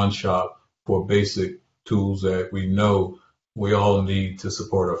a pawn shop for basic tools that we know we all need to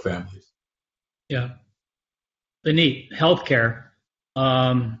support our families. Yeah. Vineet, healthcare,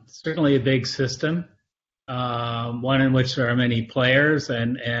 certainly a big system. one in which there are many players,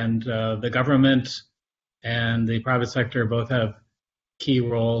 and the government and the private sector both have key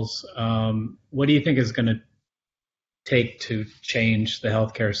roles. What do you think is going to take to change the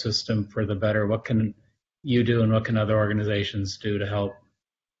healthcare system for the better? What can you do, and what can other organizations do to help?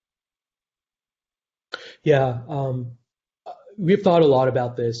 Yeah, we've thought a lot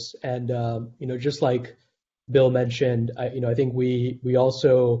about this, and just like Bill mentioned, I think we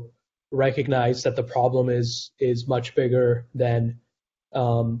also recognize that the problem is much bigger than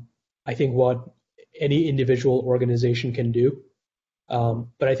I think what any individual organization can do.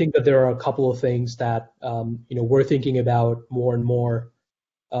 But I think that there are a couple of things that we're thinking about more and more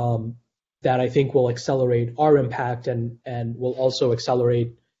that I think will accelerate our impact and will also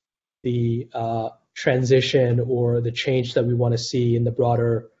accelerate the transition or the change that we want to see in the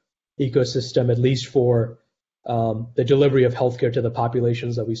broader ecosystem, at least for the delivery of healthcare to the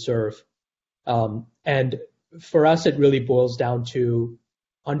populations that we serve. And for us, it really boils down to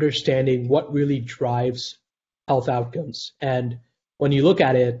understanding what really drives health outcomes. And when you look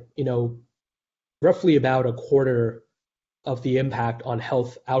at it, roughly about a quarter of the impact on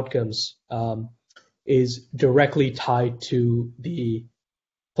health outcomes is directly tied to the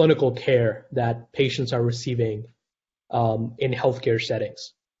clinical care that patients are receiving in healthcare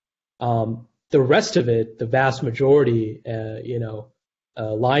settings. The rest of it, the vast majority,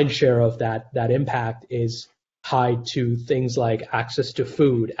 lion's share of that impact is tied to things like access to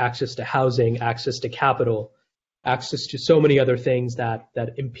food, access to housing, access to capital, access to so many other things that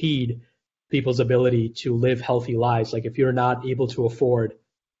impede people's ability to live healthy lives. Like if you're not able to afford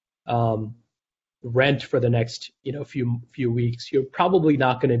rent for the next few weeks, you're probably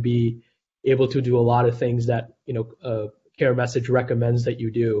not going to be able to do a lot of things that CareMessage recommends that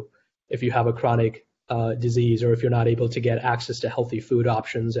you do if you have a chronic disease, or if you're not able to get access to healthy food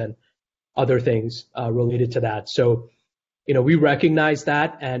options and other things related to that. So we recognize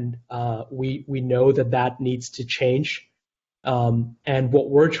that, and we know that needs to change. And what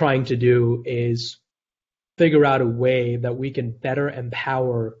we're trying to do is figure out a way that we can better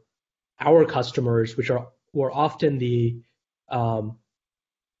empower our customers, who are often the one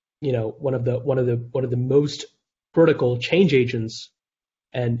of the most critical change agents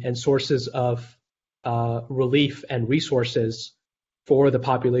and sources of relief and resources for the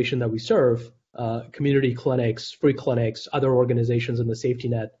population that we serve. Community clinics, free clinics, other organizations in the safety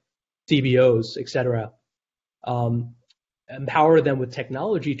net, CBOs, et cetera. Empower them with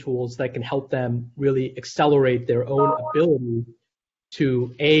technology tools that can help them really accelerate their own ability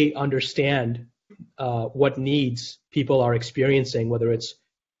to understand what needs people are experiencing, whether it's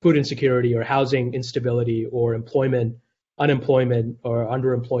food insecurity or housing instability or unemployment or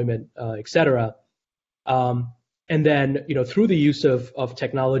underemployment, et cetera. And then, through the use of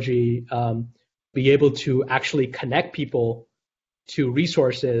technology, be able to actually connect people to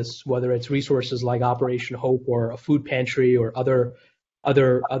resources, whether it's resources like Operation Hope or a food pantry or other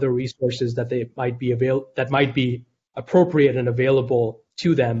resources that might be appropriate and available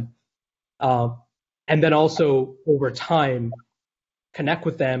to them, and then also over time connect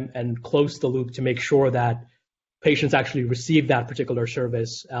with them and close the loop to make sure that patients actually receive that particular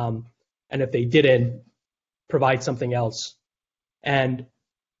service, and if they didn't, provide something else. And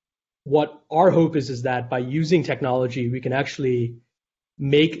what our hope is that by using technology, we can actually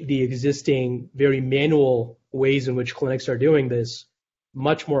make the existing very manual ways in which clinics are doing this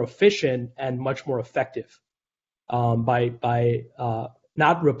much more efficient and much more effective, by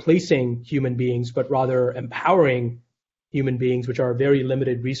not replacing human beings, but rather empowering human beings, which are a very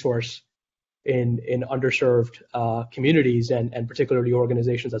limited resource in underserved communities, and particularly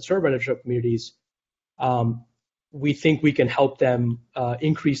organizations that serve underserved communities. We think we can help them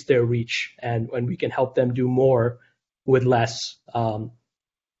increase their reach, and we can help them do more with less.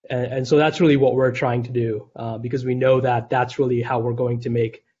 And so that's really what we're trying to do, because we know that that's really how we're going to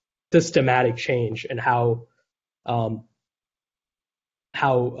make systematic change, and how the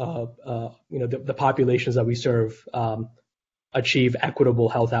populations that we serve achieve equitable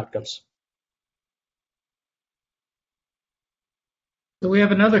health outcomes. So we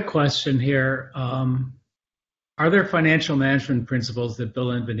have another question here. Are there financial management principles that Bill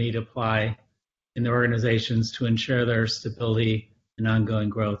and Vineet apply in their organizations to ensure their stability and ongoing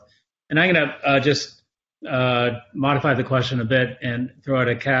growth? And I'm going to just modify the question a bit and throw out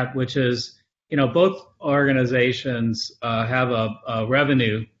a Kat, which is, both organizations have a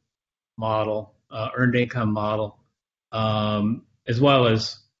revenue model, earned income model, as well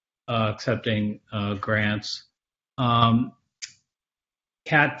as accepting grants.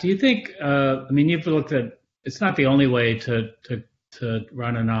 Kat, do you think, you've looked at, it's not the only way to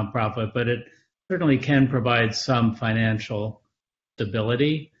run a nonprofit, but certainly can provide some financial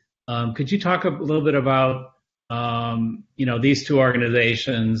stability. Could you talk a little bit about these two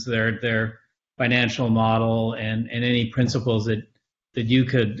organizations, their financial model, and any principles that you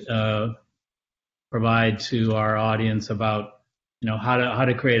could provide to our audience about how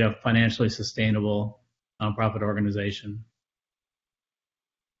to create a financially sustainable nonprofit organization?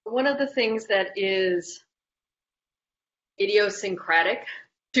 One of the things that is idiosyncratic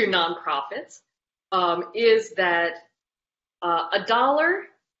to nonprofits is that a dollar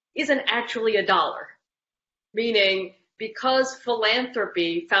isn't actually a dollar, meaning because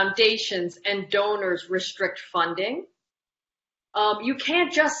philanthropy, foundations, and donors restrict funding, you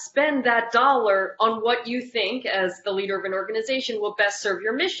can't just spend that dollar on what you think, as the leader of an organization, will best serve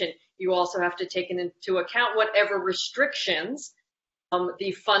your mission. You also have to take into account whatever restrictions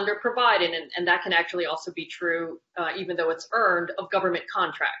the funder provided, and that can actually also be true, even though it's earned, of government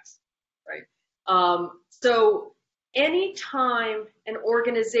contracts, right? So anytime an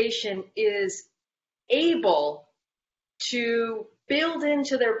organization is able to build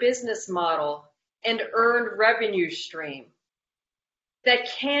into their business model an earned revenue stream that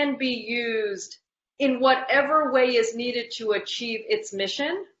can be used in whatever way is needed to achieve its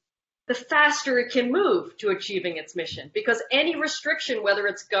mission, the faster it can move to achieving its mission. Because any restriction, whether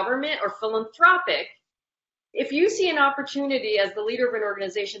it's government or philanthropic, if you see an opportunity as the leader of an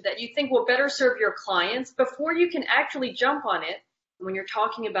organization that you think will better serve your clients, before you can actually jump on it, when you're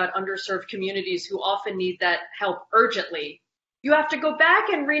talking about underserved communities who often need that help urgently, you have to go back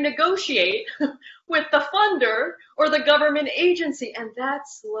and renegotiate with the funder or the government agency, and that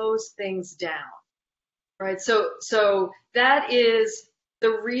slows things down, right? So that is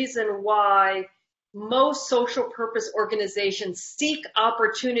the reason why most social purpose organizations seek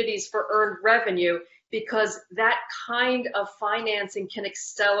opportunities for earned revenue, because that kind of financing can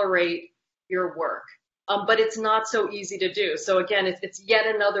accelerate your work. But it's not so easy to do. So again, it's yet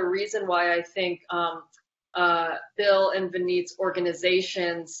another reason why I think Bill and Vineet's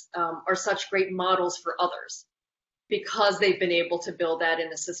organizations are such great models for others, because they've been able to build that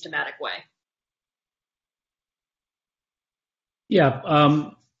in a systematic way. Yeah.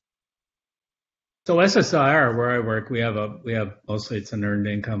 So SSIR, where I work, we have mostly it's an earned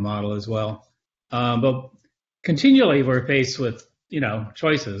income model as well. But continually we're faced with,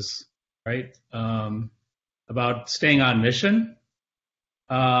 choices, right? About staying on mission,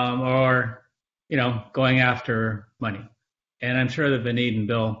 or, going after money. And I'm sure that Vineet and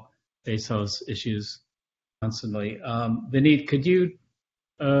Bill face those issues constantly. Vineet, could you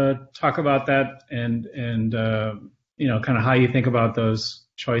talk about that and kind of how you think about those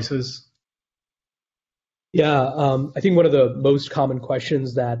choices? Yeah, I think one of the most common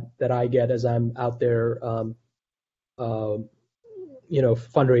questions that I get as I'm out there, fundraising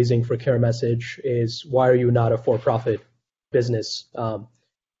for CareMessage is, why are you not a for-profit business?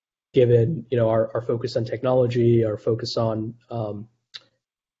 Given our focus on technology, our focus on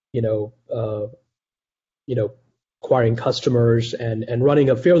acquiring customers and running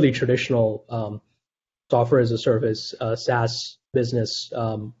a fairly traditional software as a service SaaS business.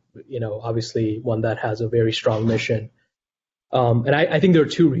 Obviously one that has a very strong mission. And I think there are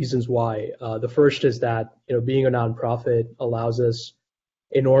two reasons why. The first is that being a nonprofit allows us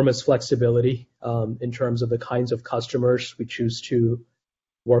enormous flexibility in terms of the kinds of customers we choose to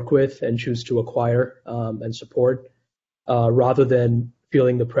work with and choose to acquire and support, rather than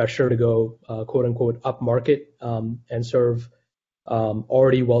feeling the pressure to go quote unquote up market and serve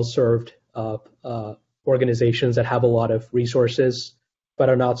already well-served organizations that have a lot of resources but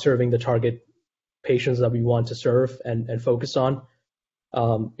are not serving the target patients that we want to serve and focus on.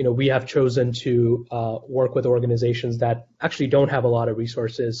 We have chosen to work with organizations that actually don't have a lot of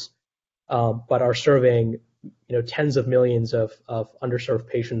resources, but are serving tens of millions of underserved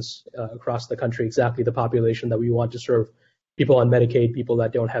patients across the country, exactly the population that we want to serve, people on Medicaid, people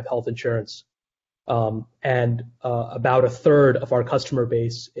that don't have health insurance. And about a third of our customer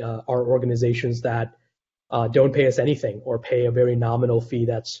base are organizations that don't pay us anything or pay a very nominal fee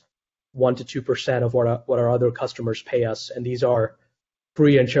that's 1% to 2% of what our other customers pay us. And these are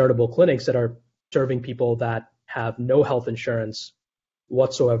free and charitable clinics that are serving people that have no health insurance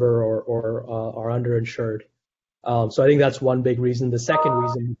whatsoever or are underinsured. So I think that's one big reason. The second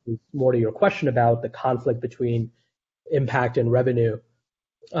reason is more to your question about the conflict between impact and revenue.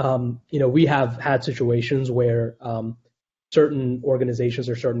 We have had situations where certain organizations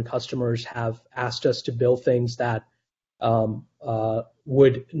or certain customers have asked us to build things that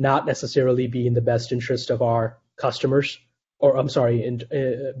would not necessarily be in the best interest of our customers, or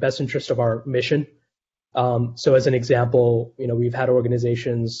best interest of our mission. So as an example, we've had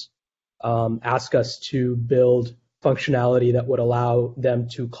organizations ask us to build functionality that would allow them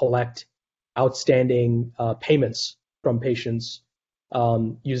to collect outstanding payments from patients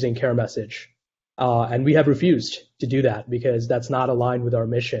using CareMessage. And we have refused to do that because that's not aligned with our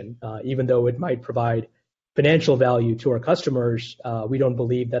mission. Even though it might provide financial value to our customers, we don't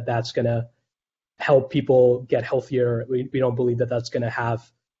believe that that's going to help people get healthier. We don't believe that that's going to have,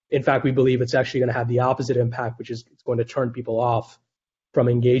 in fact, we believe it's actually going to have the opposite impact, which is it's going to turn people off from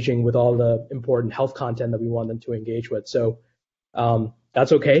engaging with all the important health content that we want them to engage with. So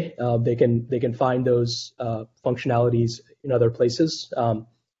that's okay. They can find those functionalities in other places.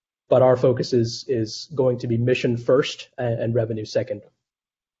 But our focus is going to be mission first and revenue second.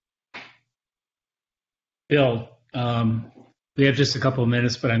 Bill, we have just a couple of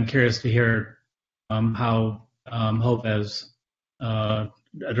minutes, but I'm curious to hear how Hope has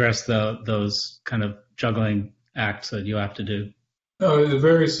addressed those kind of juggling acts that you have to do. No, it's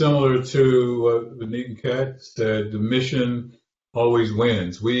very similar to what Vineet and Kat said. The mission always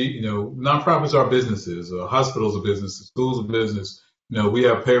wins. Nonprofits are businesses, hospitals are businesses, schools are business. We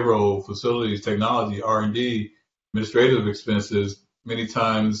have payroll, facilities, technology, R&D, administrative expenses. Many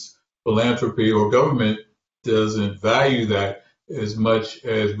times philanthropy or government doesn't value that as much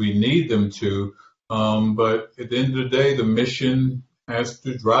as we need them to. But at the end of the day, the mission has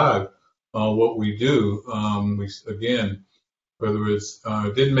to drive what we do. Whether it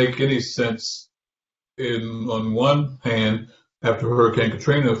didn't make any sense on one hand after Hurricane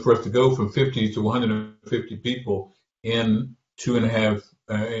Katrina for us to go from 50 to 150 people in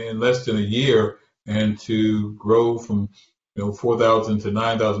in less than a year, and to grow from 4,000 to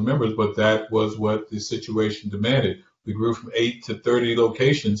 9,000 members, but that was what the situation demanded. We grew from 8 to 30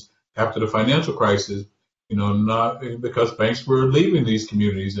 locations after the financial crisis, not because banks were leaving these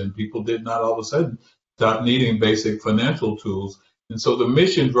communities and people did not all of a sudden stop needing basic financial tools. And so the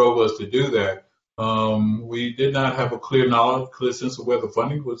mission drove us to do that. We did not have a clear sense of where the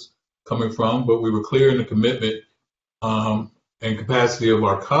funding was coming from, but we were clear in the commitment and capacity of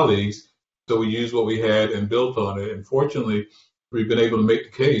our colleagues. So we used what we had and built on it. And fortunately, we've been able to make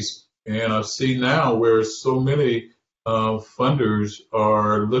the case. And I see now where so many funders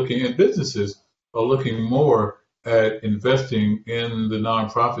are looking, and businesses are looking more at investing in the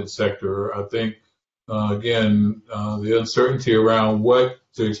nonprofit sector. I think, the uncertainty around what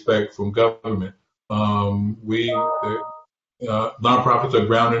to expect from government. Nonprofits are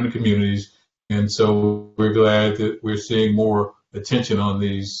grounded in the communities, and so we're glad that we're seeing more attention on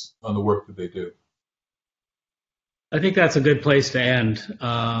the work that they do. I think that's a good place to end.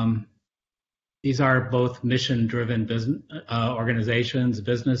 These are both mission-driven business organizations,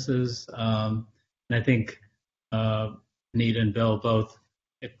 businesses, and I think Vineet and Bill both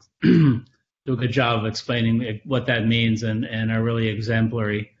do a good job of explaining what that means, and are really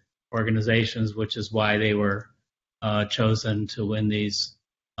exemplary organizations, which is why they were chosen to win these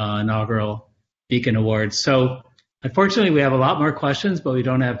inaugural Beacon Awards. So unfortunately, we have a lot more questions, but we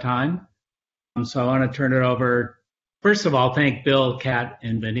don't have time. So I want to turn it over. First of all, thank Bill, Kat,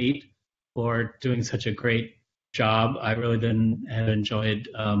 and Vineet for doing such a great job. I really have enjoyed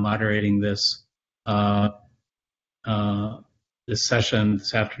moderating this this session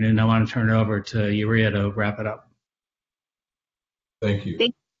this afternoon. I want to turn it over to Uria to wrap it up. Thank you.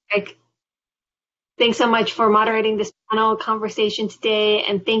 Thank you, Greg. Thanks so much for moderating this panel conversation today,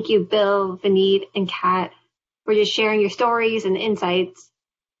 and thank you, Bill, Vineet, and Kat, for just sharing your stories and insights.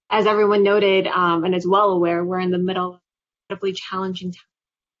 As everyone noted, and is well aware, we're in the middle of an incredibly challenging time,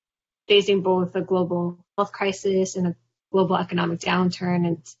 facing both a global health crisis and a global economic downturn,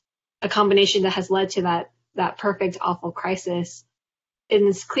 and it's a combination that has led to that perfect, awful crisis. And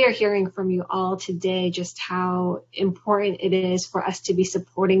it's clear hearing from you all today just how important it is for us to be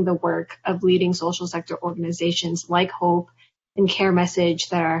supporting the work of leading social sector organizations like Hope and CareMessage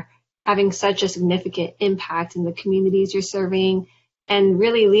that are having such a significant impact in the communities you're serving, and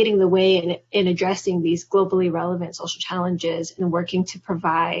really leading the way in addressing these globally relevant social challenges and working to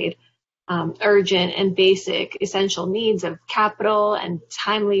provide urgent and basic essential needs of capital and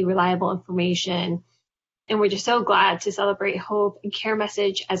timely, reliable information. And we're just so glad to celebrate Hope and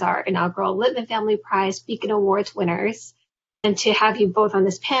CareMessage as our inaugural Lipman Family Prize Beacon Awards winners, and to have you both on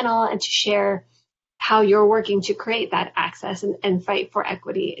this panel and to share how you're working to create that access and fight for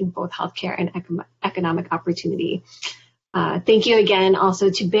equity in both healthcare and economic opportunity. Thank you again also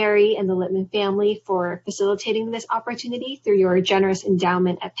to Barry and the Lipman family for facilitating this opportunity through your generous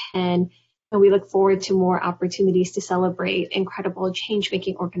endowment at Penn. And we look forward to more opportunities to celebrate incredible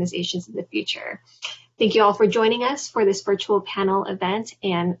change-making organizations in the future. Thank you all for joining us for this virtual panel event,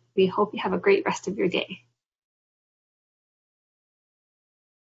 and we hope you have a great rest of your day.